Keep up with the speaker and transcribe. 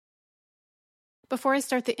Before I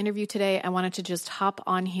start the interview today, I wanted to just hop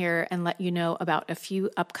on here and let you know about a few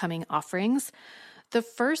upcoming offerings. The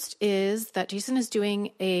first is that Jason is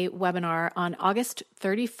doing a webinar on August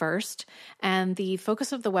 31st, and the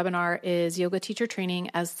focus of the webinar is yoga teacher training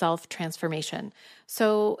as self-transformation.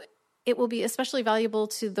 So it will be especially valuable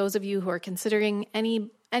to those of you who are considering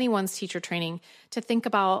anyone's teacher training to think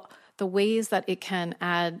about the ways that it can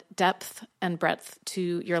add depth and breadth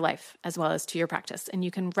to your life as well as to your practice. And you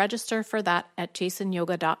can register for that at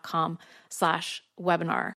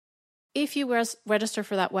jasonyoga.com/webinar. If you register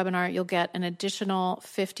for that webinar, you'll get an additional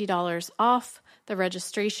 $50 off the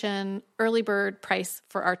registration early bird price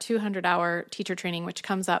for our 200-hour teacher training, which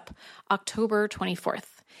comes up October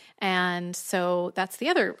 24th. And so that's the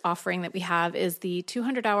other offering that we have is the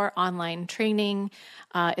 200-hour online training.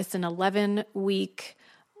 It's an 11-week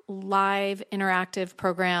live interactive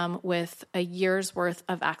program with a year's worth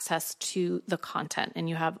of access to the content. And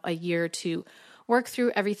you have a year to work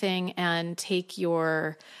through everything and take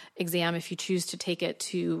your exam if you choose to take it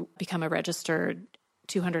to become a registered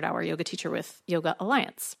 200-hour yoga teacher with Yoga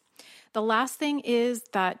Alliance. The last thing is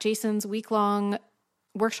that Jason's week-long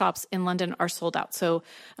workshops in London are sold out. So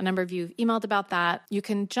a number of you have emailed about that. You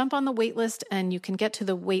can jump on the wait list and you can get to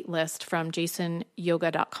the wait list from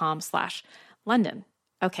jasonyoga.com/London.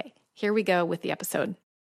 Okay, here we go with the episode.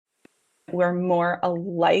 We're more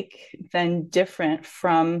alike than different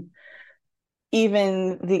from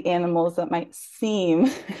even the animals that might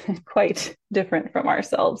seem quite different from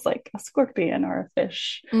ourselves, like a scorpion or a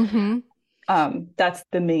fish. Mm-hmm. That's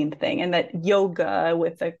the main thing. And that yoga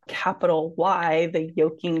with a capital Y, the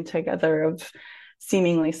yoking together of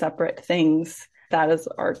seemingly separate things, that is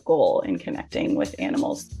our goal in connecting with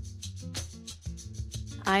animals.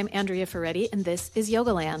 I'm Andrea Ferretti, and this is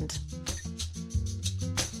Yoga Land.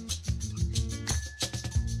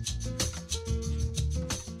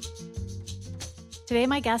 Today,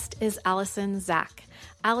 my guest is Alison Zak.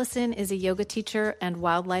 Alison is a yoga teacher and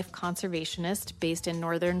wildlife conservationist based in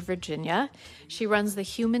Northern Virginia. She runs the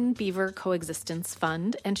Human Beaver Coexistence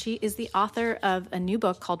Fund, and she is the author of a new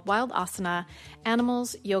book called Wild Asana,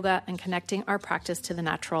 Animals, Yoga, and Connecting Our Practice to the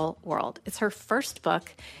Natural World. It's her first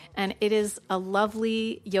book, and it is a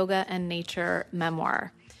lovely yoga and nature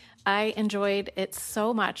memoir. I enjoyed it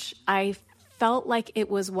so much. I felt like it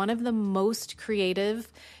was one of the most creative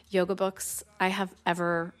yoga books I have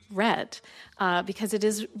ever read because it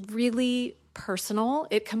is really personal.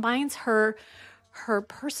 It combines her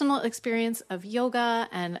personal experience of yoga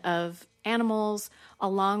and of animals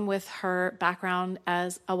along with her background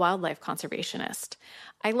as a wildlife conservationist.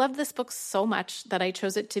 I love this book so much that I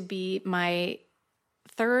chose it to be my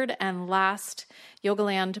third and last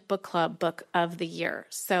Yogaland Book Club book of the year.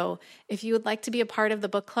 So if you would like to be a part of the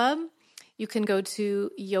book club, you can go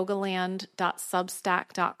to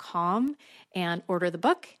yogaland.substack.com and order the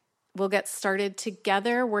book. We'll get started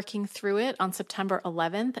together working through it on September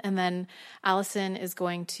 11th. And then Alison is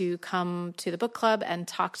going to come to the book club and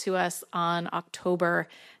talk to us on October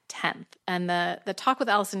 10th. And the talk with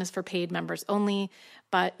Alison is for paid members only,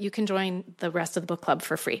 but you can join the rest of the book club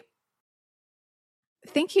for free.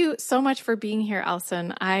 Thank you so much for being here,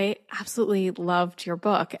 Alison. I absolutely loved your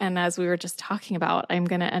book. And as we were just talking about, I'm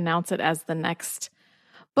going to announce it as the next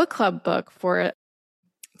book club book for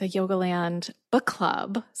the Yogaland Book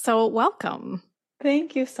Club. So welcome.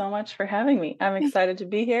 Thank you so much for having me. I'm excited to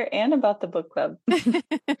be here and about the book club.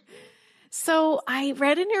 So I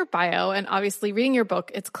read in your bio, and obviously reading your book,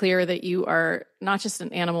 it's clear that you are not just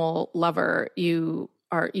an animal lover, you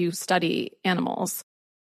study animals.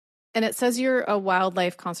 And it says you're a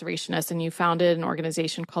wildlife conservationist and you founded an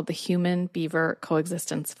organization called the Human Beaver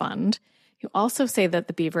Coexistence Fund. You also say that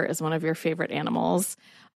the beaver is one of your favorite animals.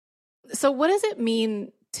 So what does it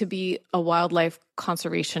mean to be a wildlife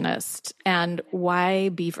conservationist and why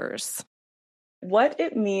beavers? What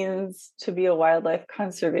it means to be a wildlife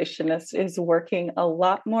conservationist is working a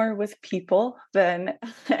lot more with people than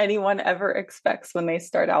anyone ever expects when they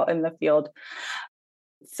start out in the field.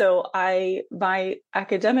 So my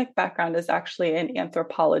academic background is actually in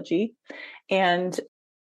anthropology, and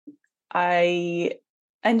I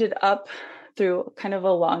ended up through kind of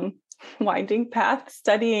a long, winding path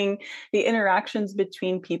studying the interactions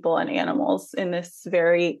between people and animals in this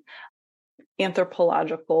very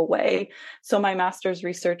anthropological way. So my master's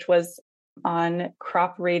research was on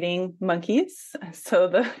crop raiding monkeys.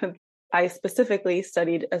 So I specifically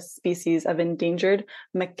studied a species of endangered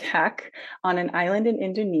macaque on an island in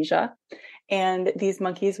Indonesia. And these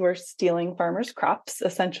monkeys were stealing farmers' crops,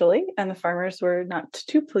 essentially. And the farmers were not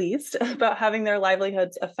too pleased about having their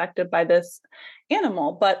livelihoods affected by this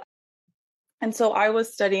animal. And so I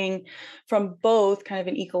was studying from both kind of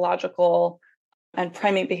an ecological and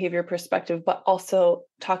primate behavior perspective, but also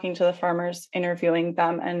talking to the farmers, interviewing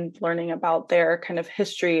them, and learning about their kind of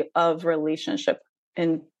history of relationship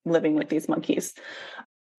in living with these monkeys.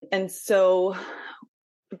 And so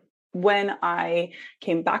when I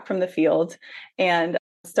came back from the field and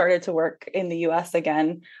started to work in the US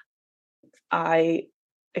again, I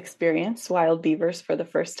experienced wild beavers for the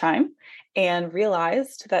first time and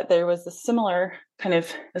realized that there was a similar kind of,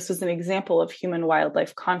 this was an example of human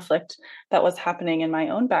wildlife conflict that was happening in my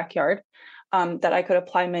own backyard, that I could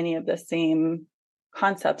apply many of the same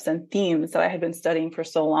concepts and themes that I had been studying for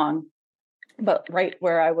so long, but right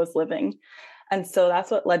where I was living. And so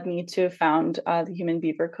that's what led me to found the Human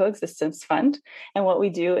Beaver Coexistence Fund. And what we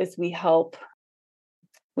do is we help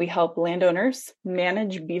landowners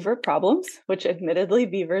manage beaver problems, which admittedly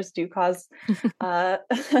beavers do cause a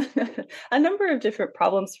number of different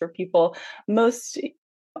problems for people, most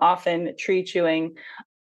often tree chewing,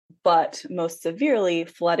 but most severely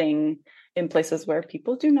flooding in places where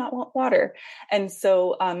people do not want water. And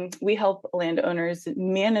so we help landowners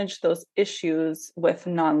manage those issues with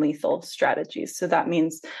non-lethal strategies. So that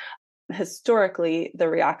means historically, the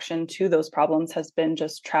reaction to those problems has been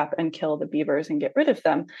just trap and kill the beavers and get rid of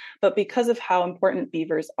them. But because of how important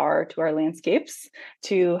beavers are to our landscapes,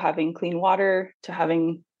 to having clean water, to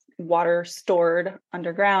having water stored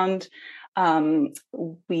underground,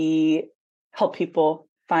 we help people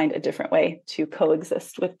find a different way to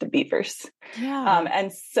coexist with the beavers. Yeah.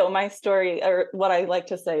 And so my story, or what I like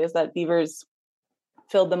to say, is that beavers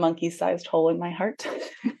filled the monkey-sized hole in my heart.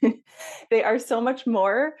 They are so much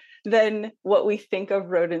more than what we think of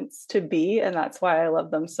rodents to be, and that's why I love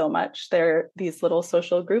them so much. They're these little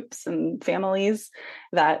social groups and families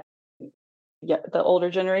that the older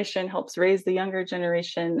generation helps raise the younger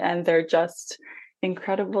generation, and they're just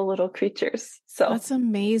incredible little creatures. So that's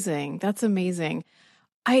amazing. That's amazing.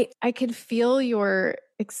 I could feel your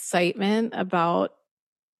excitement about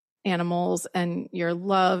animals and your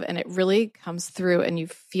love, and it really comes through, and you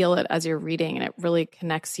feel it as you're reading, and it really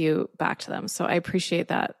connects you back to them. So I appreciate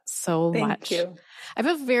that so much. Thank you. I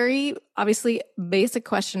have a very obviously basic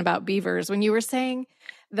question about beavers. When you were saying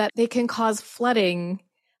that they can cause flooding,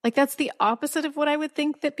 like that's the opposite of what I would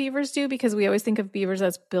think that beavers do, because we always think of beavers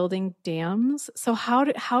as building dams. So how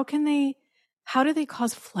do they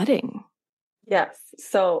cause flooding? Yes.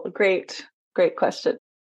 So great question.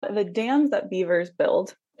 The dams that beavers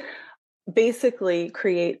build basically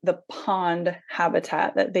create the pond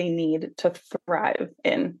habitat that they need to thrive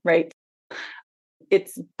in, right?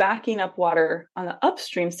 It's backing up water on the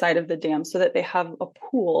upstream side of the dam so that they have a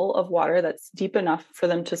pool of water that's deep enough for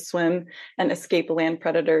them to swim and escape land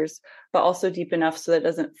predators, but also deep enough so that it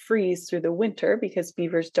doesn't freeze through the winter, because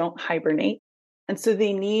beavers don't hibernate. And so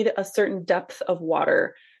they need a certain depth of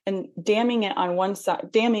water, and damming it on one side,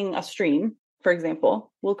 damming a stream, for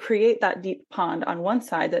example, will create that deep pond on one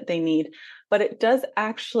side that they need, but it does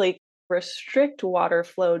actually restrict water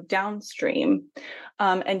flow downstream.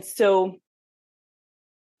 And so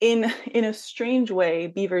in a strange way,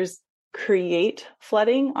 beavers create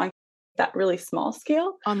flooding on that really small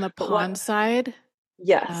scale. On the pond side?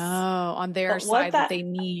 Yes. Oh, on their side that they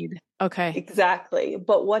need. Okay. Exactly.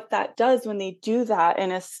 But what that does when they do that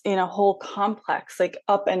in a whole complex, like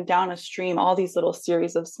up and down a stream, all these little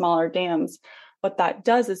series of smaller dams, what that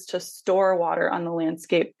does is to store water on the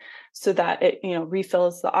landscape so that it,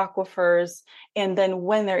 refills the aquifers. And then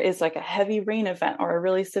when there is like a heavy rain event or a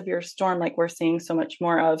really severe storm, like we're seeing so much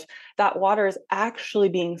more of, that water is actually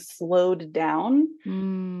being slowed down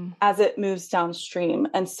as it moves downstream.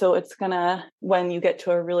 And so it's when you get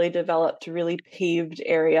to a really developed, really paved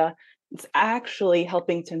area, it's actually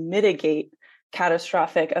helping to mitigate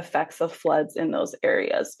catastrophic effects of floods in those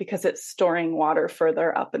areas because it's storing water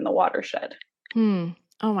further up in the watershed. Oh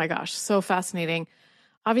my gosh, so fascinating.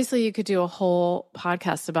 Obviously, you could do a whole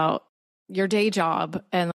podcast about your day job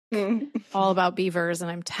and all about beavers, and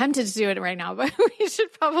I'm tempted to do it right now, but we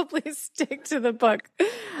should probably stick to the book.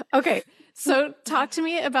 Okay, so talk to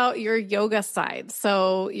me about your yoga side.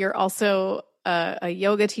 So you're also a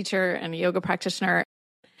yoga teacher and a yoga practitioner.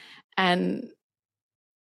 And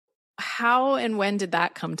how and when did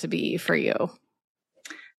that come to be for you?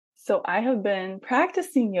 So I have been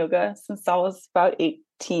practicing yoga since I was about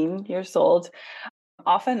 18 years old.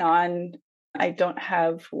 Off and on, I don't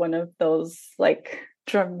have one of those like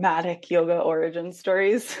dramatic yoga origin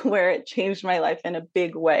stories where it changed my life in a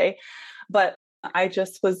big way. But I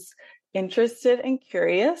just was interested and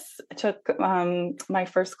curious. I took my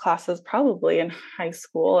first classes probably in high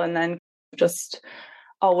school, and then just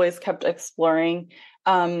always kept exploring.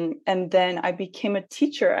 And then I became a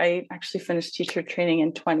teacher. I actually finished teacher training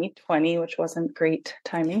in 2020, which wasn't great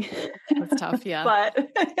timing. That's tough. Yeah.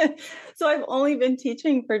 But so I've only been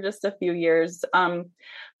teaching for just a few years.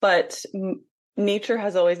 But nature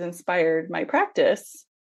has always inspired my practice,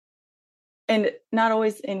 and not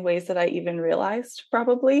always in ways that I even realized,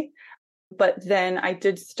 probably. But then I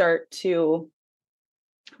did start to,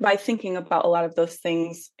 by thinking about a lot of those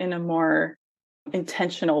things in a more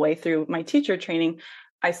intentional way through my teacher training,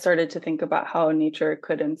 I started to think about how nature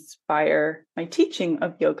could inspire my teaching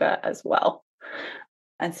of yoga as well.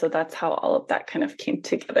 And so that's how all of that kind of came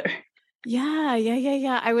together.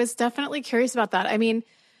 Yeah. I was definitely curious about that. I mean,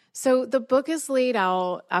 so the book is laid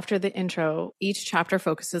out after the intro. Each chapter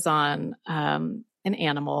focuses on an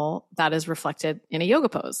animal that is reflected in a yoga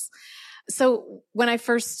pose. So when I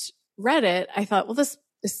first read it, I thought, well, this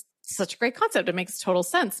is such a great concept. It makes total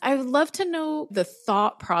sense. I would love to know the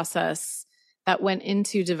thought process that went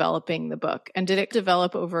into developing the book. And did it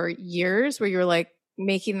develop over years where you're like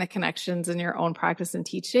making the connections in your own practice and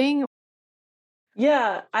teaching?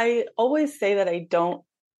 Yeah, I always say that I don't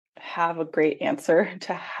have a great answer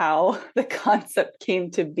to how the concept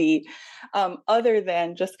came to be, other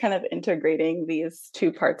than just kind of integrating these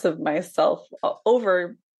two parts of myself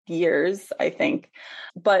over years, I think.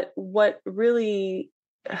 But what really,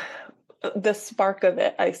 the spark of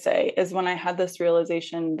it, I say, is when I had this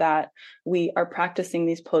realization that we are practicing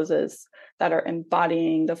these poses that are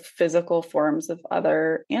embodying the physical forms of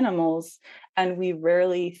other animals. And we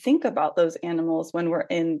rarely think about those animals when we're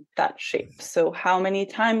in that shape. So how many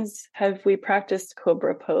times have we practiced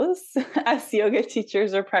cobra pose as yoga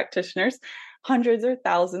teachers or practitioners? Hundreds or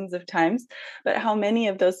thousands of times. But how many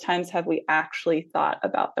of those times have we actually thought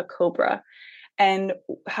about the cobra? And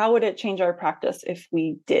how would it change our practice if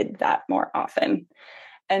we did that more often?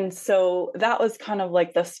 And so that was kind of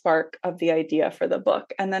like the spark of the idea for the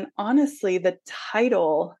book. And then honestly, the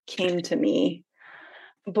title came to me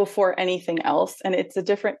before anything else. And it's a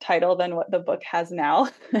different title than what the book has now.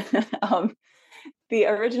 The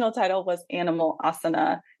original title was Animal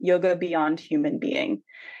Asana, Yoga Beyond Human Being.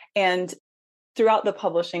 And throughout the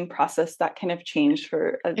publishing process, that kind of changed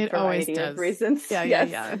for a variety of reasons. Yeah,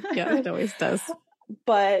 it always does.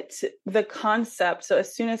 But the concept, so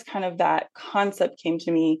as soon as kind of that concept came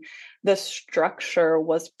to me, the structure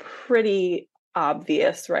was pretty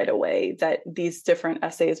obvious right away that these different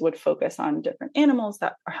essays would focus on different animals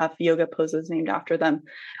that have yoga poses named after them.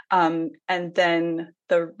 And then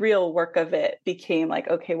the real work of it became like,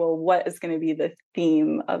 okay, well, what is going to be the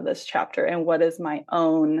theme of this chapter? And what is my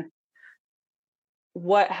own,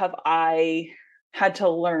 what have I had to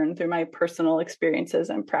learn through my personal experiences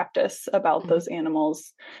and practice about those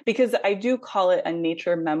animals? Because I do call it a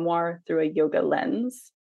nature memoir through a yoga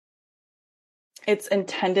lens. It's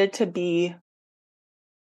intended to be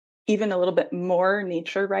even a little bit more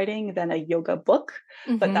nature writing than a yoga book,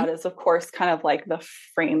 but that is, of course, kind of like the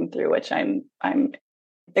frame through which I'm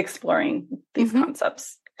exploring these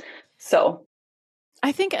concepts. So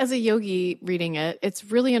I think as a yogi reading it, it's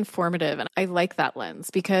really informative. And I like that lens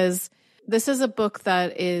because this is a book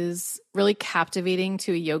that is really captivating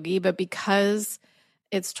to a yogi, but because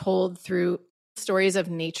it's told through stories of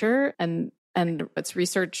nature and it's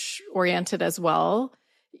research oriented as well,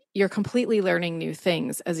 you're completely learning new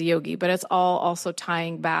things as a yogi, but it's all also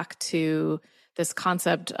tying back to this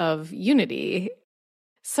concept of unity.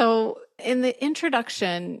 So in the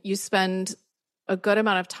introduction, you spend a good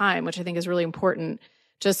amount of time, which I think is really important,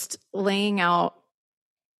 just laying out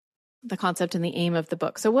the concept and the aim of the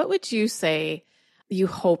book. So what would you say you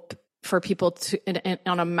hope for people to,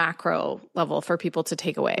 on a macro level, for people to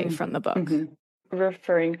take away from the book?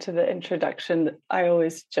 Referring to the introduction, I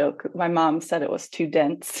always joke, my mom said it was too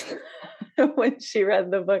dense when she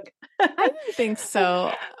read the book. I didn't think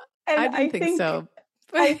so. I didn't think so.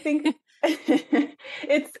 I think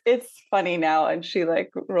it's funny now, and she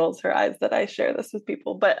like rolls her eyes that I share this with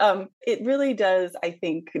people, but it really does, I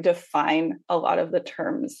think, define a lot of the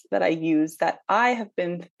terms that I use that I have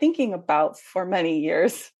been thinking about for many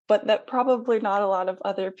years, but that probably not a lot of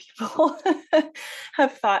other people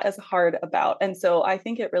have thought as hard about. And so I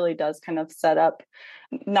think it really does kind of set up,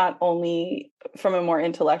 not only from a more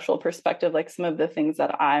intellectual perspective, like some of the things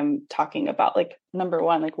that I'm talking about, like number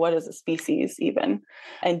one, like what is a species even?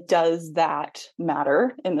 And does that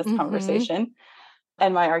matter in this conversation?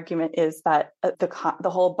 And my argument is that the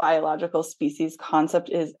whole biological species concept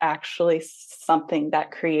is actually something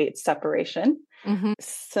that creates separation. Mm-hmm.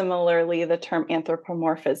 Similarly, the term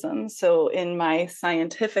anthropomorphism. So in my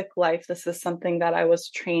scientific life, this is something that I was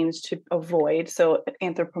trained to avoid. So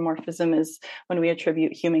anthropomorphism is when we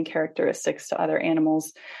attribute human characteristics to other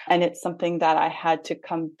animals. And it's something that I had to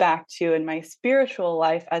come back to in my spiritual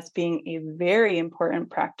life as being a very important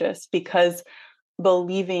practice, because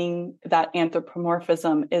believing that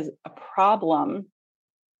anthropomorphism is a problem,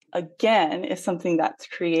 again, is something that's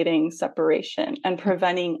creating separation and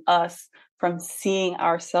preventing us from seeing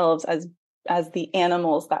ourselves as the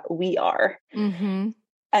animals that we are. Mm-hmm.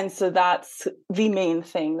 And so that's the main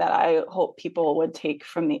thing that I hope people would take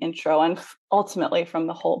from the intro and ultimately from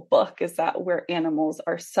the whole book, is that we're animals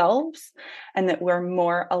ourselves, and that we're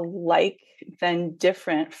more alike than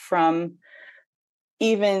different from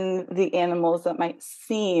even the animals that might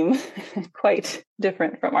seem quite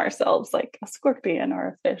different from ourselves, like a scorpion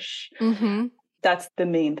or a fish. Mm-hmm. That's the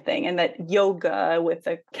main thing. And that yoga, with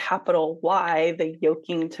a capital Y, the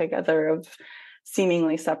yoking together of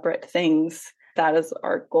seemingly separate things, that is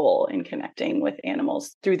our goal in connecting with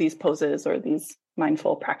animals through these poses or these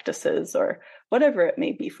mindful practices or whatever it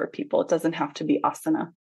may be for people. It doesn't have to be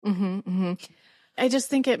asana. Mm-hmm. Mm-hmm. I just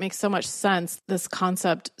think it makes so much sense, this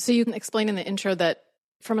concept. So you can explain in the intro that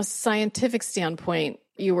from a scientific standpoint,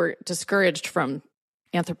 you were discouraged from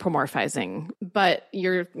anthropomorphizing, but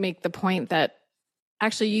you make the point that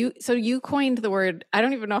actually you coined the word, I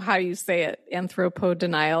don't even know how you say it,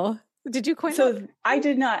 anthropodenial. Did you coin So that? I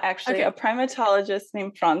did not actually. Okay. A primatologist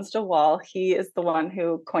named Franz de Waal, he is the one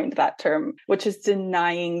who coined that term, which is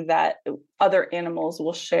denying that other animals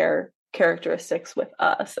will share characteristics with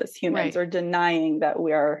us as humans, Right. or denying that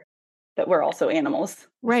we're also animals,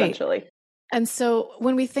 Right. essentially. And so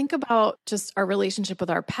when we think about just our relationship with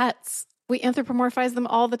our pets, we anthropomorphize them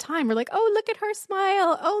all the time. We're like, oh, look at her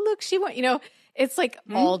smile. Oh, look, she went, it's like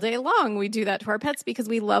all day long. We do that to our pets because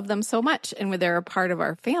we love them so much and they're a part of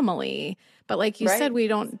our family. But like you said, we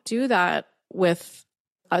don't do that with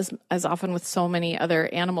as often with so many other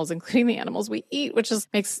animals, including the animals we eat, which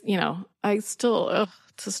just makes, I still,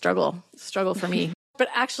 it's a struggle for me. But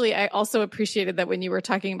actually, I also appreciated that when you were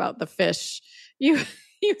talking about the fish, you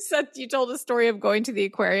said you told a story of going to the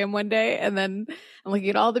aquarium one day and then looking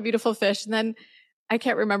at all the beautiful fish. And then I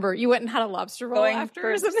can't remember, you went and had a lobster roll Going after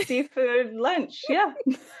for or something? seafood lunch. Yeah.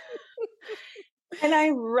 And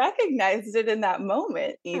I recognized it in that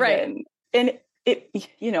moment, even. Right. And I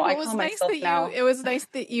call myself now. It was nice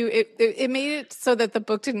that it made it so that the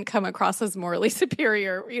book didn't come across as morally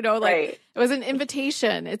superior, Right. It was an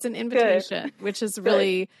invitation. It's an invitation, which is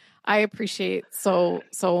really, I appreciate so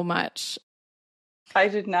much. I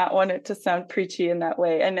did not want it to sound preachy in that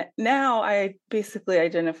way. And now I basically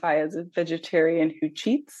identify as a vegetarian who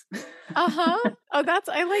cheats. Uh-huh. Oh,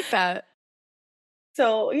 I like that.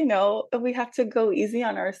 So, we have to go easy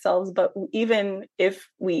on ourselves. But even if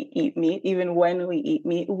we eat meat, even when we eat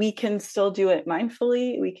meat, we can still do it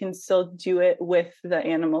mindfully. We can still do it with the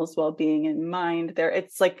animal's well-being in mind.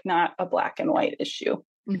 It's like not a black and white issue.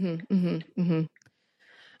 Mm-hmm, mm-hmm, mm-hmm.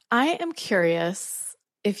 I am curious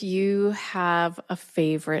if you have a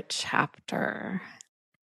favorite chapter.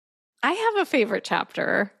 I have a favorite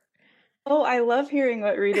chapter. Oh, I love hearing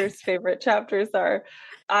what readers' favorite chapters are.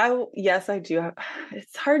 Yes, I do.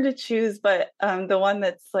 It's hard to choose, but the one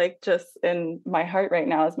that's like just in my heart right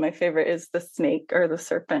now is my favorite, is the snake or the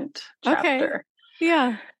serpent chapter. Okay.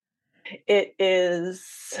 Yeah. It is.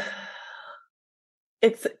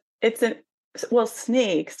 Well,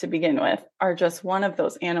 snakes to begin with are just one of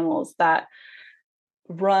those animals that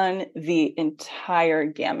run the entire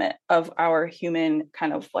gamut of our human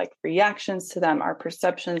kind of like reactions to them, our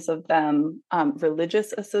perceptions of them,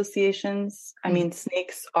 religious associations. I mean,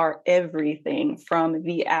 snakes are everything from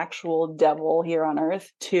the actual devil here on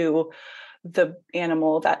earth to the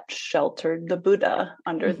animal that sheltered the Buddha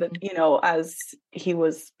under as he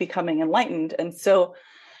was becoming enlightened. And so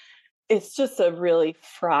it's just a really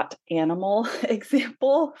fraught animal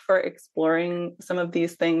example for exploring some of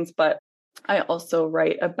these things. But I also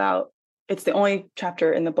write about, it's the only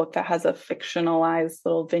chapter in the book that has a fictionalized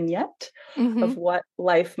little vignette of what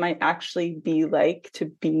life might actually be like to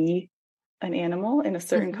be an animal in a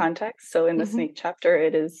certain context. So in the snake chapter,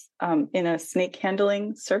 it is in a snake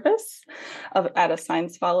handling service at a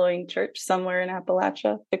signs following church somewhere in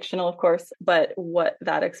Appalachia, fictional, of course, but what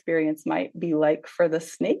that experience might be like for the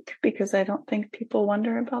snake, because I don't think people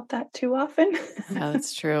wonder about that too often. Yeah,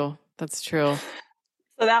 that's true. That's true.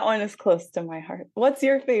 So that one is close to my heart. What's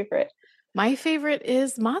your favorite? My favorite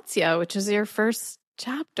is Matsya, which is your first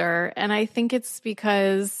chapter. And I think it's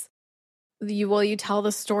because you tell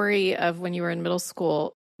the story of when you were in middle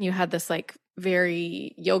school, you had this like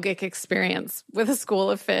very yogic experience with a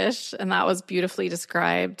school of fish, and that was beautifully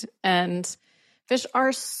described. And fish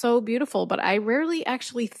are so beautiful, but I rarely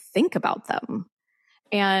actually think about them.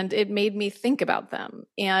 And it made me think about them.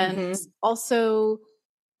 And also,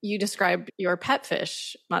 you described your pet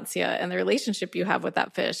fish, Matsia, and the relationship you have with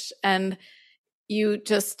that fish. And you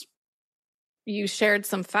shared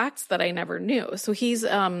some facts that I never knew. So he's,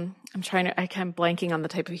 I'm blanking on the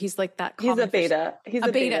type of, he's like that common He's a beta. Fish, He's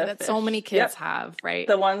a beta that fish. so many kids have, right?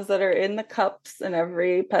 The ones that are in the cups in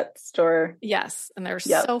every pet store. Yes. And they're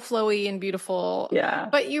so flowy and beautiful. Yeah.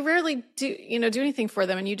 But you rarely do anything for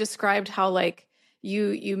them. And you described how like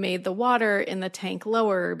you made the water in the tank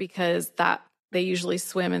lower because that they usually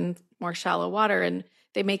swim in more shallow water, and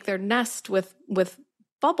they make their nest with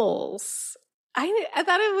bubbles. I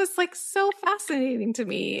thought it was like so fascinating to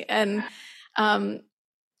me. And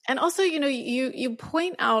also, you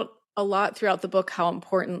point out a lot throughout the book how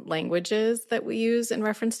important language is that we use in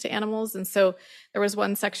reference to animals. And so there was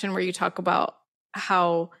one section where you talk about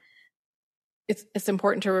how it's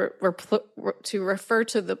important to refer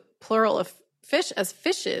to the plural of fish as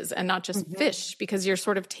fishes and not just fish, because you're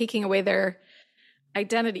sort of taking away their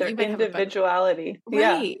identity, their individuality.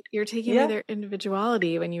 Right. You're taking away their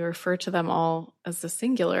individuality when you refer to them all as the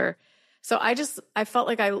singular. So I felt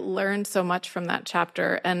like I learned so much from that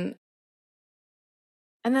chapter. And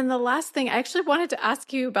then the last thing I actually wanted to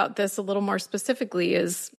ask you about this a little more specifically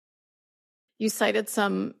is you cited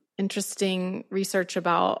some interesting research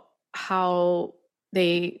about how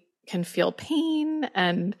they can feel pain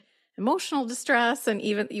and emotional distress. And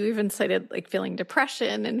you even cited like feeling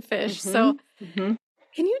depression in fish. So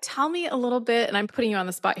can you tell me a little bit, and I'm putting you on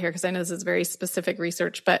the spot here because I know this is very specific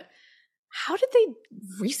research, but how did they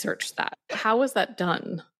research that? How was that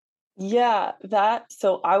done? Yeah,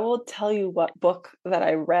 so I will tell you what book that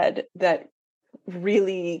I read that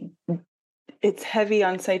really, it's heavy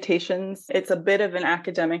on citations. It's a bit of an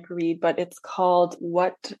academic read, but it's called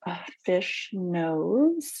What a Fish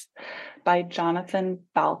Knows by Jonathan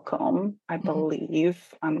Balcombe, I believe.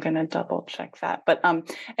 I'm going to double check that. But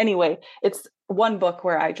anyway, it's one book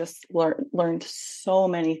where I just learned so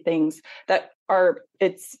many things that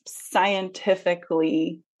it's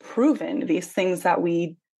scientifically proven, these things that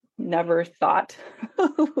we never thought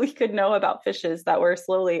we could know about fishes that we're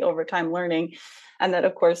slowly over time learning. And that,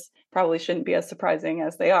 of course, probably shouldn't be as surprising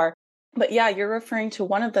as they are. But yeah, you're referring to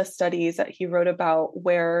one of the studies that he wrote about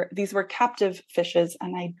where these were captive fishes.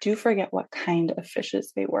 And I do forget what kind of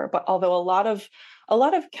fishes they were. But although a lot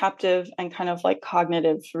of captive and kind of like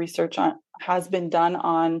cognitive research has been done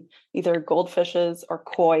on either goldfishes or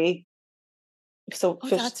koi. So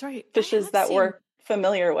that's right. Fishes that we're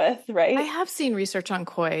familiar with, right? I have seen research on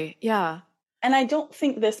koi. Yeah. And I don't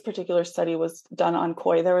think this particular study was done on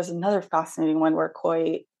koi. There was another fascinating one where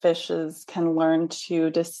koi fishes can learn to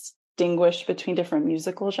distinguish between different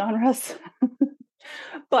musical genres.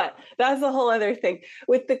 But that's a whole other thing.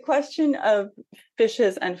 With the question of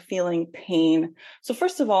fishes and feeling pain. So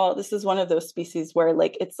first of all, this is one of those species where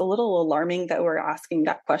like it's a little alarming that we're asking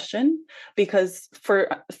that question, because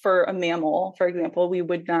for a mammal, for example, we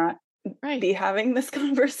would not be having this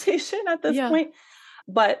conversation at this point.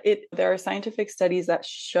 But there are scientific studies that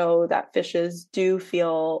show that fishes do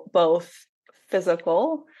feel both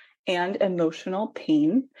physical and emotional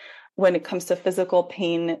pain. When it comes to physical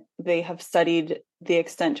pain, they have studied the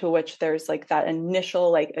extent to which there's like that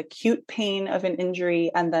initial like acute pain of an injury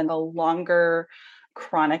and then a longer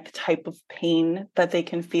chronic type of pain that they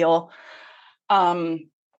can feel. And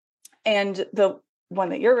the one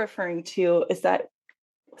that you're referring to is that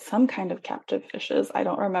some kind of captive fishes, I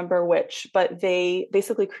don't remember which, but they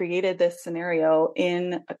basically created this scenario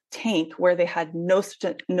in a tank where they had no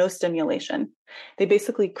stimulation. They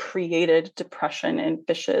basically created depression in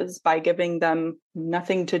fishes by giving them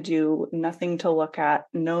nothing to do, nothing to look at,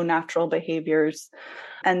 no natural behaviors.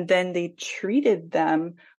 And then they treated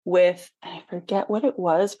them with, I forget what it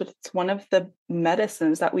was, but it's one of the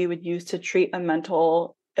medicines that we would use to treat a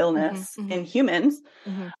mental illness in humans,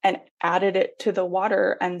 and added it to the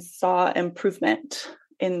water and saw improvement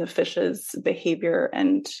in the fish's behavior.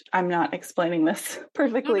 And I'm not explaining this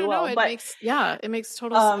perfectly well, it but makes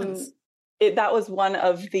total sense. That was one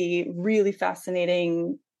of the really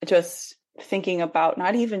fascinating, just thinking about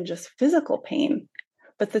not even just physical pain,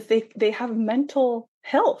 but that they have mental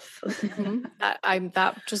health.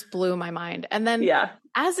 That just blew my mind. And then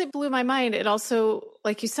as it blew my mind, it also,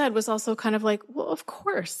 like you said, was also kind of like, well, of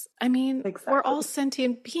course. I mean, we're all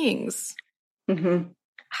sentient beings.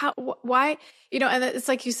 Why, and it's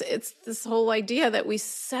like you said, it's this whole idea that we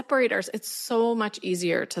separate ourselves. It's so much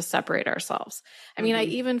easier to separate ourselves. I mean, I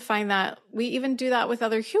even find that we even do that with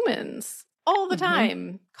other humans. all the Mm-hmm.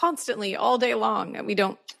 time, constantly, all day long. And we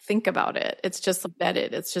don't think about it. It's just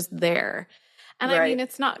embedded. It's just there. And I mean, Right.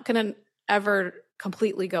 it's not going to ever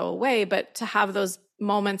completely go away, but to have those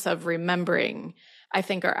moments of remembering, I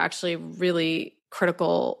think are actually really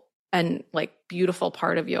critical and like beautiful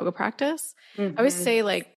part of yoga practice. I always Mm-hmm. say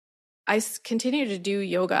like, continue to do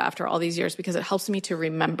yoga after all these years because it helps me to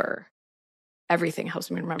remember everything. It helps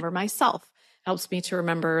me remember myself. It helps me to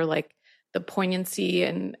remember like the poignancy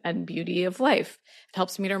and beauty of life. It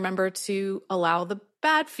helps me to remember to allow the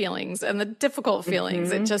bad feelings and the difficult feelings.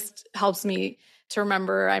 Mm-hmm. It just helps me to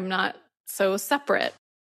remember I'm not so separate.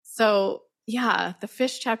 So yeah, the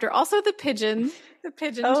fish chapter, also the pigeon Oh,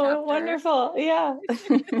 chapter. wonderful. Yeah.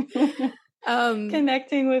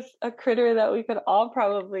 Connecting with a critter that we could all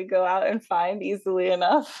probably go out and find easily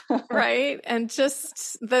enough. Right. And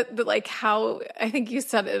just the like how I think you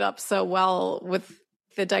set it up so well with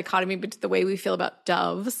the dichotomy between the way we feel about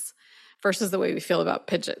doves versus the way we feel about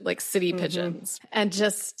city pigeons. And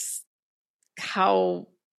just how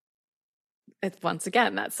it's once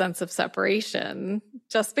again that sense of separation,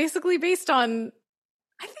 just basically based on,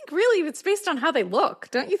 I think really it's based on how they look,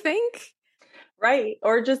 don't you think? Right.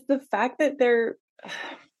 Or just the fact that there's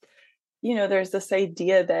this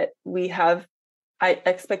idea that we have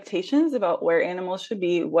expectations about where animals should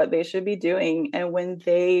be, what they should be doing. And when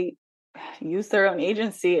they use their own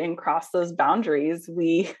agency and cross those boundaries,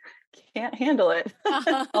 we can't handle it.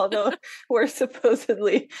 Although we're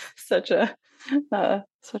supposedly such an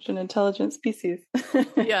intelligent species.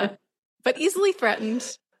 Yeah. But easily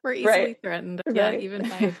threatened. We're easily threatened. Yeah. Right. Even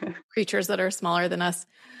by creatures that are smaller than us.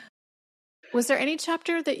 Was there any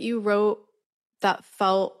chapter that you wrote that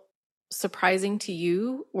felt surprising to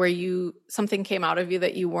you, where something came out of you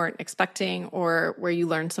that you weren't expecting, or where you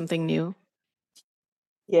learned something new?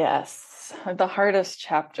 Yes, the hardest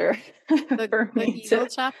chapter for me the eagle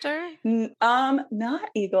chapter? Not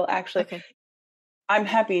eagle, actually. Okay. I'm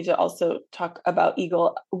happy to also talk about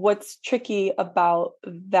eagle. What's tricky about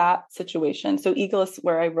that situation? So eagle is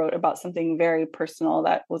where I wrote about something very personal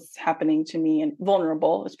that was happening to me and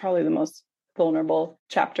vulnerable. It's probably the most vulnerable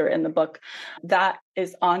chapter in the book. That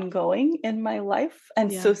is ongoing in my life.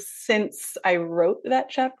 And so since I wrote that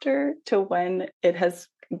chapter to when it has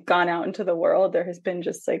gone out into the world, there has been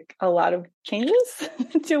just like a lot of changes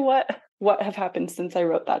to what have happened since I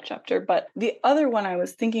wrote that chapter. But the other one I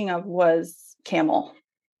was thinking of was camel.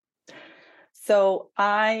 So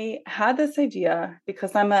I had this idea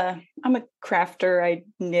because I'm a crafter. I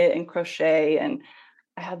knit and crochet, and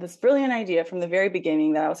I had this brilliant idea from the very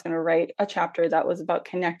beginning that I was going to write a chapter that was about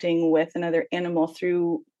connecting with another animal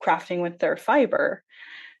through crafting with their fiber.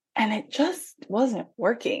 And it just wasn't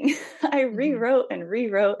working. I rewrote and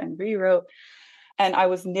rewrote and rewrote. And I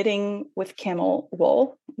was knitting with camel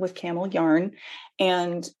wool, with camel yarn.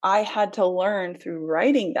 And I had to learn through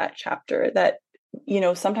writing that chapter that,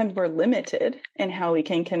 sometimes we're limited in how we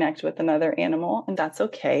can connect with another animal, and that's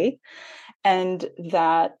okay. And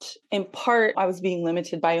that in part, I was being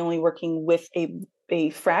limited by only working with a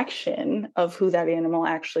fraction of who that animal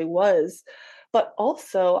actually was. But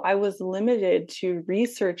also, I was limited to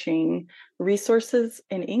researching resources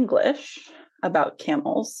in English about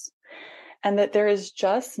camels, and that there is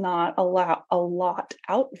just not a lot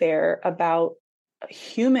out there about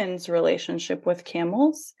humans' relationship with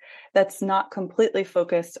camels that's not completely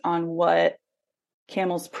focused on what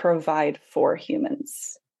camels provide for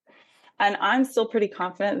humans. And I'm still pretty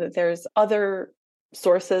confident that there's other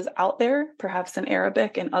sources out there, perhaps in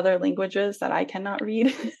Arabic and other languages that I cannot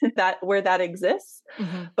read, where that exists.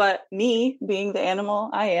 Mm-hmm. But me being the animal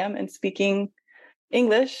I am and speaking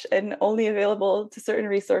English and only available to certain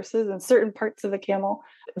resources and certain parts of the camel,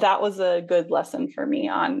 that was a good lesson for me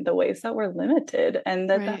on the ways that we're limited, and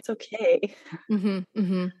that's okay. Mm-hmm,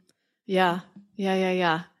 mm-hmm. Yeah.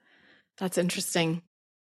 That's interesting.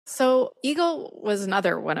 So Eagle was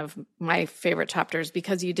another one of my favorite chapters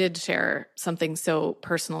because you did share something so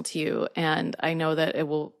personal to you. And I know that it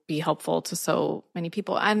will be helpful to so many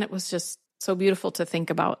people. And it was just so beautiful to think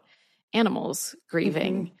about animals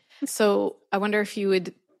grieving. Mm-hmm. So I wonder if you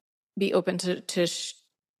would be open to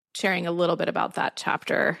sharing a little bit about that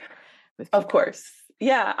chapter with people. Of course.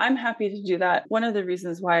 Yeah, I'm happy to do that. One of the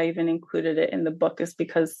reasons why I even included it in the book is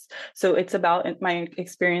because, so it's about my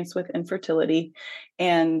experience with infertility,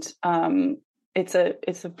 and it's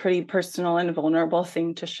a pretty personal and vulnerable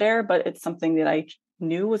thing to share, but it's something that I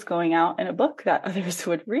knew was going out in a book that others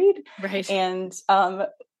would read. Right. And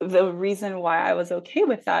the reason why I was okay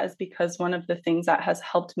with that is because one of the things that has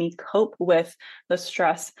helped me cope with the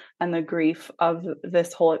stress and the grief of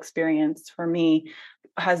this whole experience for me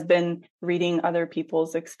has been reading other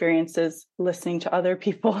people's experiences, listening to other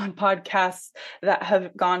people on podcasts that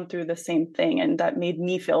have gone through the same thing, and that made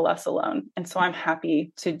me feel less alone. And so I'm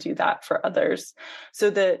happy to do that for others. So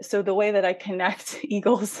the way that I connect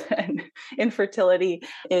eagles and infertility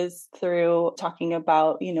is through talking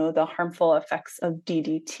about, the harmful effects of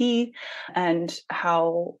DDT and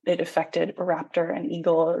how it affected raptor and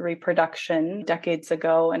eagle reproduction decades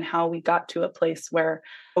ago, and how we got to a place where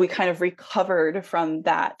we kind of recovered from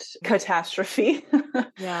that catastrophe.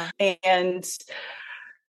 Yeah. And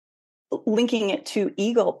linking it to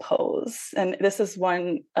eagle pose. And this is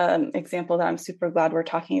one example that I'm super glad we're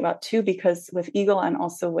talking about too, because with eagle and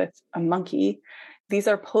also with a monkey, these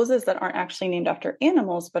are poses that aren't actually named after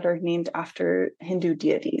animals, but are named after Hindu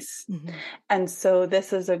deities. Mm-hmm. And so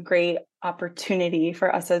this is a great opportunity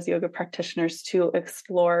for us as yoga practitioners to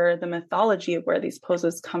explore the mythology of where these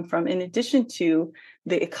poses come from, in addition to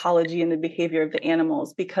the ecology and the behavior of the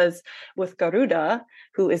animals. Because with Garuda,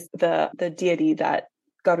 who is the deity that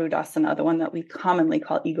Garudasana, the one that we commonly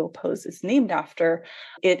call eagle pose, is named after,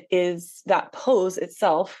 it is that pose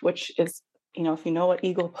itself, which is, if you know what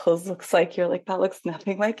eagle pose looks like, you're like, that looks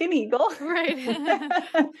nothing like an eagle. Right.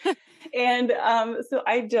 And so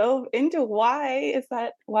I dove into why is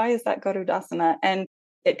that Garudasana? And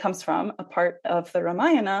it comes from a part of the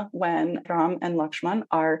Ramayana when Ram and Lakshman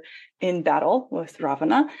are in battle with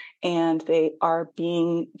Ravana, and they are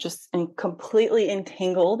being just completely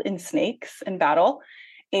entangled in snakes in battle.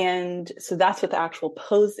 And so that's what the actual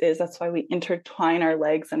pose is. That's why we intertwine our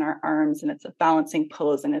legs and our arms, and it's a balancing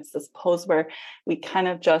pose. And it's this pose where we kind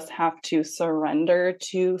of just have to surrender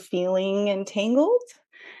to feeling entangled.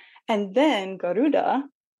 And then Garuda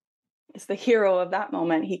is the hero of that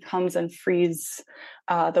moment. He comes and frees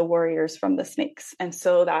the warriors from the snakes. And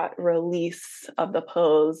so that release of the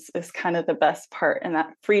pose is kind of the best part, and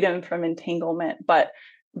that freedom from entanglement, but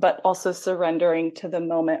also surrendering to the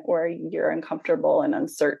moment where you're uncomfortable and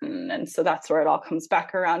uncertain. And so that's where it all comes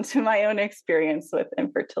back around to my own experience with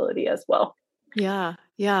infertility as well. Yeah.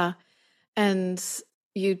 Yeah. And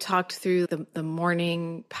you talked through the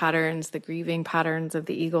mourning patterns, the grieving patterns of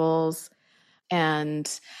the eagles. And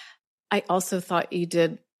I also thought you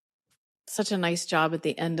did such a nice job at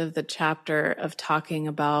the end of the chapter of talking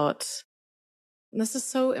about, this is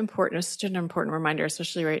so important. It's such an important reminder,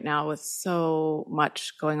 especially right now with so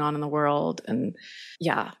much going on in the world. And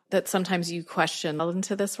that sometimes you question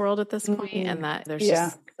into this world at this point, and that there's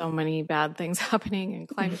just so many bad things happening, and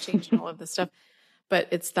climate change and all of this stuff. But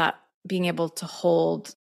it's that being able to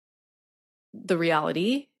hold the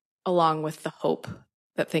reality along with the hope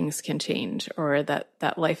that things can change, or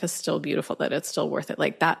that life is still beautiful, that it's still worth it.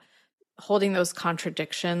 Like that, holding those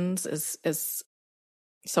contradictions is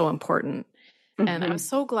so important. And I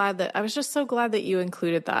was just so glad that you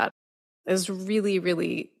included that. It was really,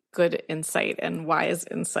 really good insight and wise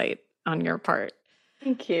insight on your part.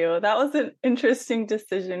 Thank you. That was an interesting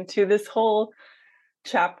decision too. This whole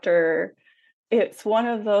chapter, it's one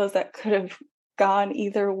of those that could have gone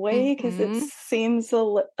either way, because it seems a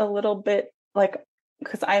little bit like,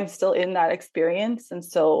 because I'm still in that experience. And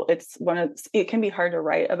so it can be hard to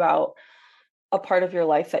write about a part of your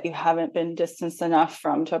life that you haven't been distanced enough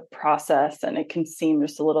from to process. And it can seem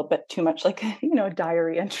just a little bit too much like, a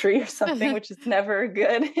diary entry or something, which is never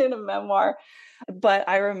good in a memoir. But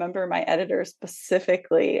I remember my editor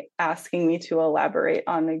specifically asking me to elaborate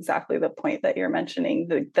on exactly the point that you're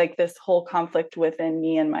mentioning, like this whole conflict within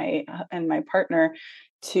me and my partner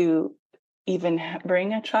to even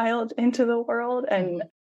bring a child into the world, and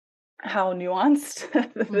how nuanced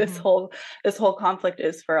this whole conflict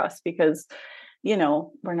is for us, because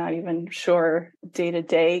we're not even sure day to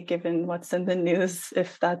day, given what's in the news,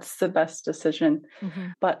 if that's the best decision.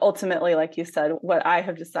 But ultimately, like you said, what we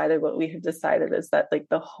have decided is that, like,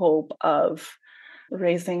 the hope of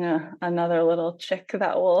raising another little chick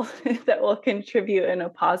that will contribute in a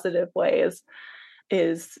positive way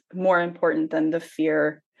is more important than the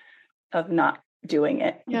fear of not doing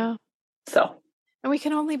it. Yeah. So. And we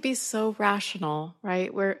can only be so rational,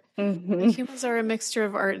 right? Humans are a mixture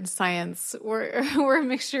of art and science. We're a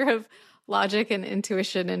mixture of logic and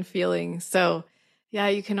intuition and feeling. So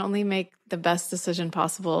you can only make the best decision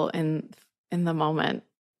possible in the moment.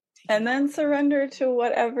 And then surrender to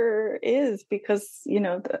whatever is, because,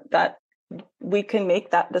 that we can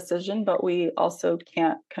make that decision, but we also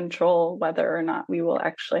can't control whether or not we will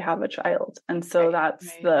actually have a child. And so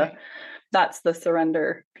that's the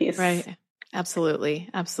surrender piece. Right. Absolutely.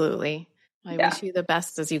 Absolutely. I wish you the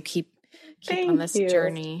best as you keep on this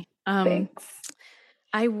journey. Thanks.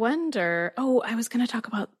 I wonder, I was going to talk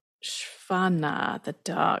about Shvana, the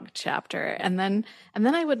dog chapter. And then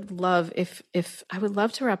I would love if I would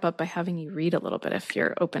love to wrap up by having you read a little bit if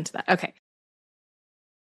you're open to that. Okay.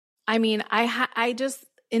 I mean, I just,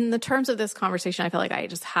 in the terms of this conversation, I feel like I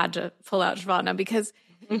just had to pull out Shvana because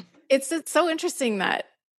it's so interesting that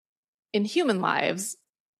in human lives,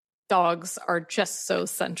 dogs are just so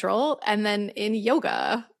central. And then in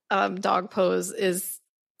yoga, dog pose is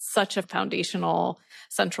such a foundational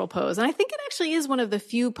central pose. And I think it actually is one of the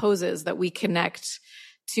few poses that we connect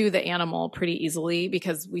to the animal pretty easily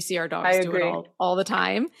because we see our dogs do it all the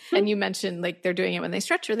time. And you mentioned like they're doing it when they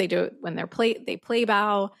stretch or they do it when they play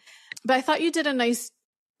bow. But I thought you did a nice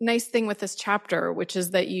thing with this chapter, which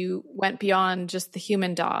is that you went beyond just the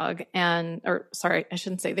human dog sorry, I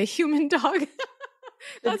shouldn't say the human dog.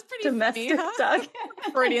 That's pretty domestic funny, dog.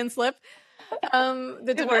 Freudian slip.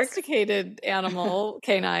 The domesticated animal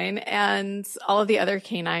canine and all of the other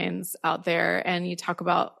canines out there. And you talk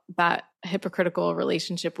about that hypocritical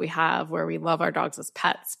relationship we have where we love our dogs as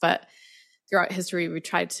pets, but throughout history, we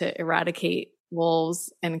tried to eradicate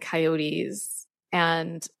wolves and coyotes.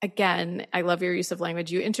 And again, I love your use of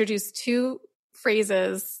language. You introduced two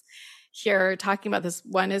phrases here talking about this.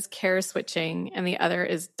 One is care switching and the other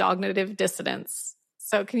is cognitive dissonance.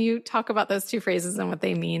 So can you talk about those two phrases and what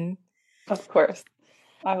they mean? Of course.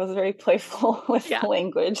 I was very playful with the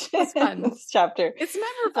language in this chapter. It's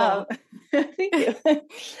memorable. Thank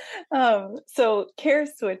you. So care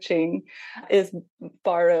switching is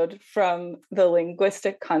borrowed from the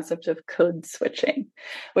linguistic concept of code switching,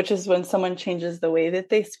 which is when someone changes the way that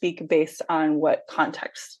they speak based on what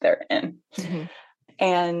context they're in. Mm-hmm.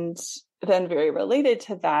 And then very related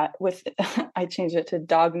to that I changed it to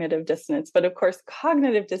cognitive dissonance. But of course,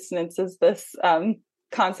 cognitive dissonance is this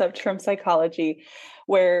concept from psychology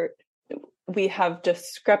where we have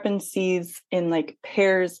discrepancies in like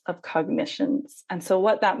pairs of cognitions. And so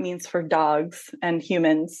what that means for dogs and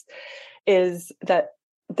humans is that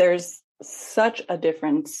there's such a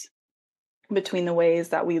difference between the ways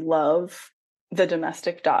that we love the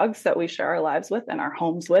domestic dogs that we share our lives with and our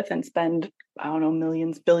homes with and spend, I don't know,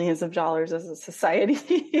 millions, billions of dollars as a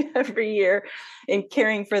society every year in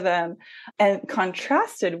caring for them, and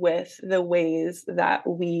contrasted with the ways that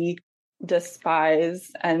we despise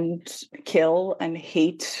and kill and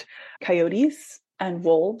hate coyotes and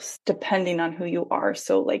wolves, depending on who you are.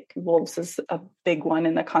 So like wolves is a big one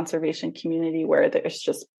in the conservation community where there's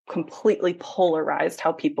just completely polarized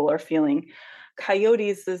how people are feeling.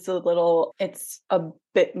 Coyotes is it's a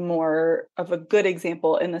bit more of a good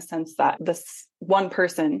example in the sense that this one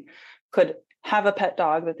person could have a pet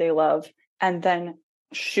dog that they love and then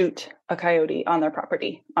shoot a coyote on their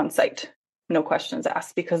property on site. No questions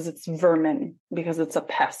asked, because it's vermin, because it's a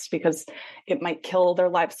pest, because it might kill their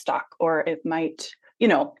livestock or it might,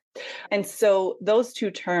 And so those two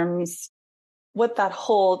terms, what that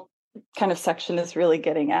whole kind of section is really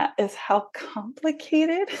getting at is how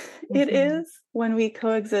complicated it is when we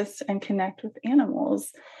coexist and connect with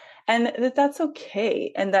animals, and that's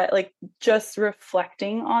okay. And that like just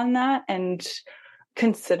reflecting on that and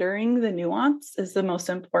considering the nuance is the most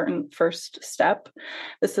important first step.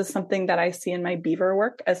 This is something that I see in my beaver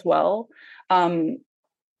work as well. And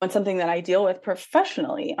something that I deal with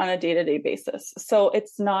professionally on a day-to-day basis. So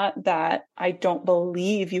it's not that I don't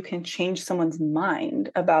believe you can change someone's mind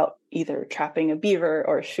about either trapping a beaver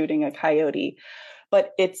or shooting a coyote,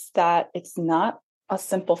 but it's that it's not a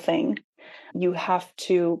simple thing. You have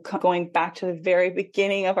to, going back to the very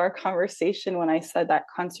beginning of our conversation, when I said that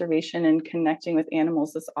conservation and connecting with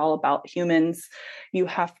animals is all about humans, you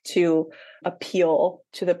have to appeal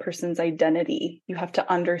to the person's identity. You have to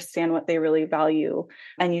understand what they really value.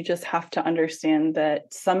 And you just have to understand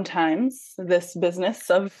that sometimes this business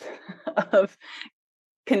of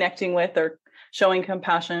connecting with or showing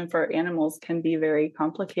compassion for animals can be very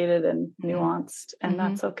complicated and nuanced, and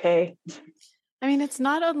that's okay. I mean, it's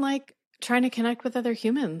not unlike trying to connect with other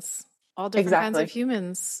humans, all different kinds of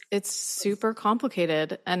humans. It's super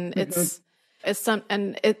complicated, and it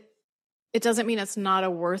doesn't mean it's not a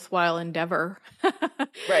worthwhile endeavor.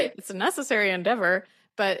 Right. It's a necessary endeavor,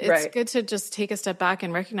 but it's good to just take a step back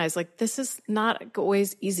and recognize like, this is not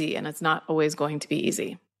always easy, and it's not always going to be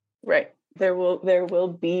easy. Right. There will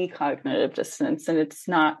be cognitive dissonance, and it's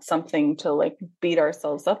not something to like beat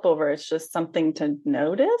ourselves up over. It's just something to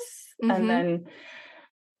notice. And then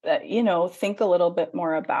think a little bit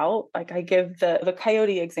more about. Like I give the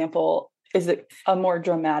coyote example is a more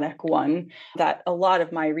dramatic one that a lot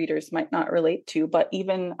of my readers might not relate to, but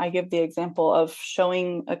even I give the example of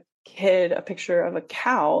showing a kid a picture of a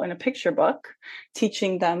cow in a picture book,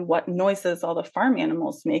 teaching them what noises all the farm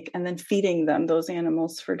animals make, and then feeding them those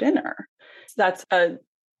animals for dinner. So that's a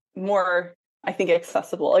more, I think,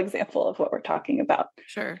 accessible example of what we're talking about.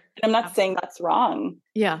 Sure. And I'm not saying that's wrong.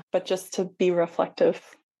 Yeah. But just to be reflective.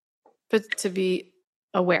 But to be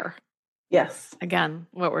aware. Yes. Again,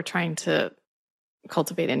 what we're trying to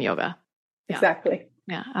cultivate in yoga. Yeah. Exactly.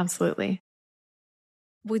 Yeah, absolutely.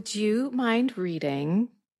 Would you mind reading?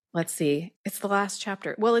 Let's see. It's the last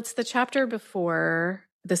chapter. Well, it's the chapter before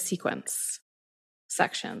the sequence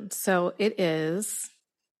section. So it is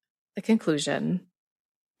the conclusion.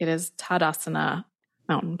 It is Tadasana,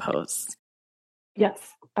 mountain pose. Yes,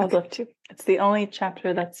 I'd love to. It's the only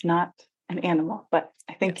chapter that's not an animal, but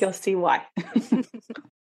I think you'll see why.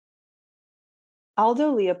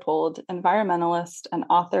 Aldo Leopold, environmentalist and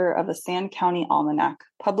author of a Sand County Almanac,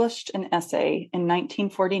 published an essay in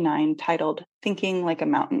 1949 titled Thinking Like a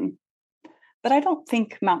Mountain. But I don't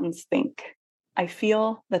think mountains think. I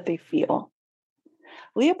feel that they feel.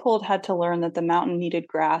 Leopold had to learn that the mountain needed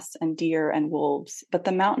grass and deer and wolves, but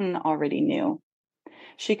the mountain already knew.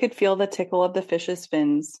 She could feel the tickle of the fish's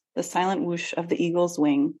fins, the silent whoosh of the eagle's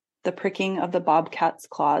wing, the pricking of the bobcat's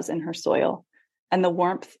claws in her soil, and the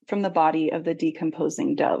warmth from the body of the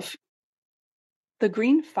decomposing dove. The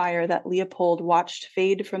green fire that Leopold watched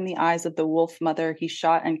fade from the eyes of the wolf mother he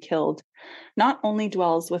shot and killed not only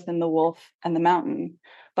dwells within the wolf and the mountain,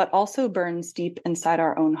 but also burns deep inside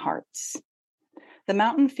our own hearts. The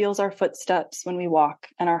mountain feels our footsteps when we walk,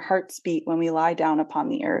 and our hearts beat when we lie down upon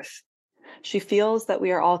the earth. She feels that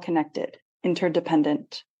we are all connected,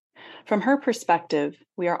 interdependent. From her perspective,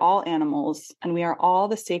 we are all animals, and we are all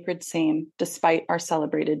the sacred same, despite our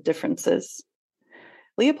celebrated differences.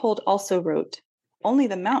 Leopold also wrote, "Only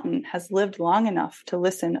the mountain has lived long enough to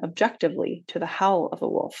listen objectively to the howl of a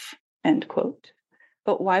wolf," end quote.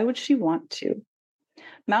 But why would she want to?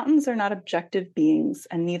 Mountains are not objective beings,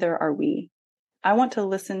 and neither are we. I want to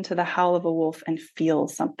listen to the howl of a wolf and feel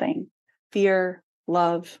something. Fear,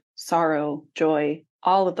 love, sorrow, joy,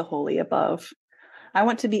 all of the holy above. I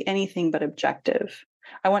want to be anything but objective.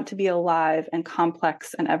 I want to be alive and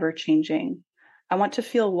complex and ever-changing. I want to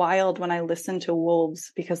feel wild when I listen to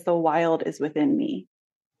wolves because the wild is within me.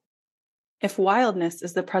 If wildness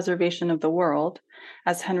is the preservation of the world,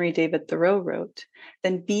 as Henry David Thoreau wrote,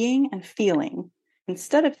 then being and feeling,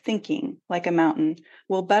 instead of thinking like a mountain,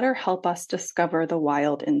 will better help us discover the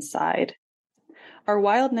wild inside. Our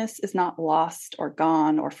wildness is not lost or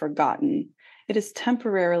gone or forgotten. It is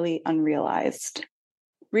temporarily unrealized.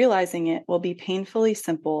 Realizing it will be painfully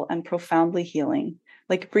simple and profoundly healing,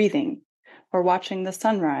 like breathing or watching the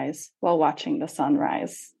sunrise while watching the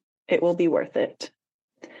sunrise. It will be worth it.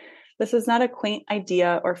 This is not a quaint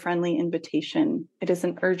idea or friendly invitation. It is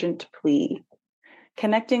an urgent plea.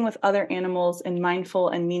 Connecting with other animals in mindful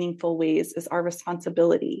and meaningful ways is our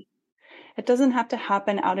responsibility. It doesn't have to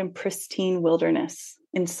happen out in pristine wilderness,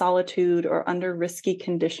 in solitude or under risky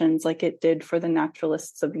conditions like it did for the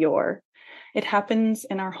naturalists of yore. It happens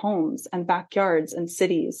in our homes and backyards and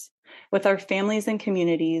cities, with our families and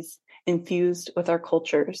communities, infused with our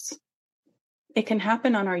cultures. It can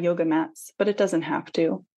happen on our yoga mats, but it doesn't have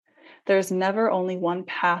to. There's never only one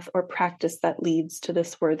path or practice that leads to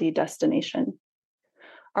this worthy destination.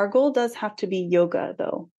 Our goal does have to be yoga,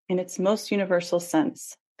 though, in its most universal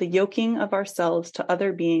sense, the yoking of ourselves to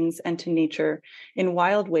other beings and to nature in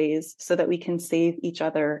wild ways so that we can save each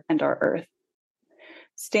other and our earth.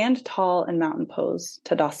 Stand tall in mountain pose,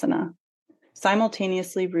 Tadasana,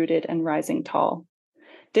 simultaneously rooted and rising tall.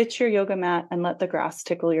 Ditch your yoga mat and let the grass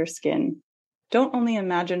tickle your skin. Don't only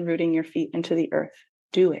imagine rooting your feet into the earth.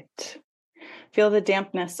 Do it. Feel the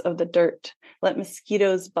dampness of the dirt. Let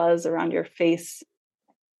mosquitoes buzz around your face.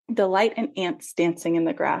 Delight in ants dancing in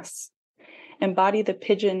the grass. Embody the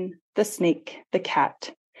pigeon, the snake, the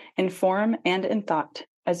cat, in form and in thought,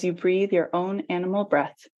 as you breathe your own animal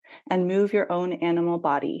breath and move your own animal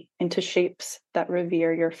body into shapes that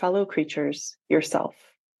revere your fellow creatures, yourself.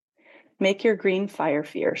 Make your green fire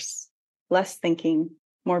fierce, less thinking,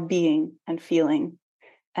 more being and feeling,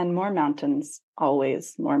 and more mountains,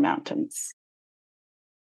 always more mountains.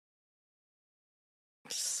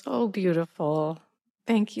 So beautiful.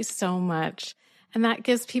 Thank you so much. And that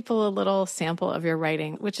gives people a little sample of your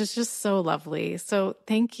writing, which is just so lovely. So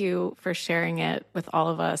thank you for sharing it with all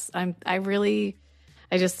of us. I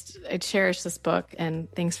cherish this book,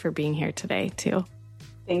 and thanks for being here today too.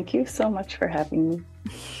 Thank you so much for having me.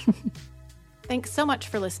 Thanks so much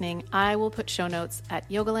for listening. I will put show notes at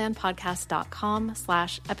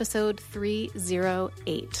yogalandpodcast.com/episode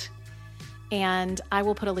 308. And I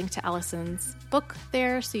will put a link to Alison's book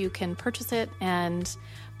there so you can purchase it. And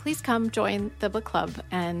please come join the book club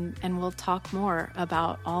and we'll talk more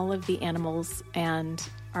about all of the animals and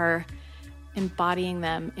our embodying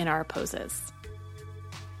them in our poses.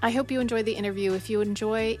 I hope you enjoyed the interview. If you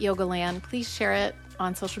enjoy Yogaland, please share it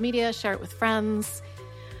on social media, share it with friends,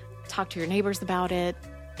 talk to your neighbors about it.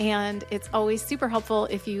 And it's always super helpful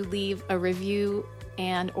if you leave a review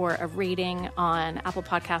and or a rating on Apple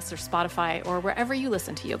Podcasts or Spotify or wherever you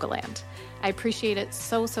listen to Yogaland. I appreciate it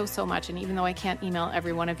so, so, so much. And even though I can't email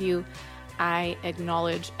every one of you, I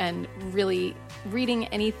acknowledge, and really reading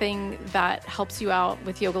anything that helps you out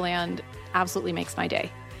with Yogaland absolutely makes my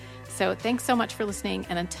day. So thanks so much for listening.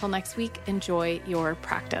 And until next week, enjoy your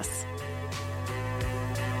practice.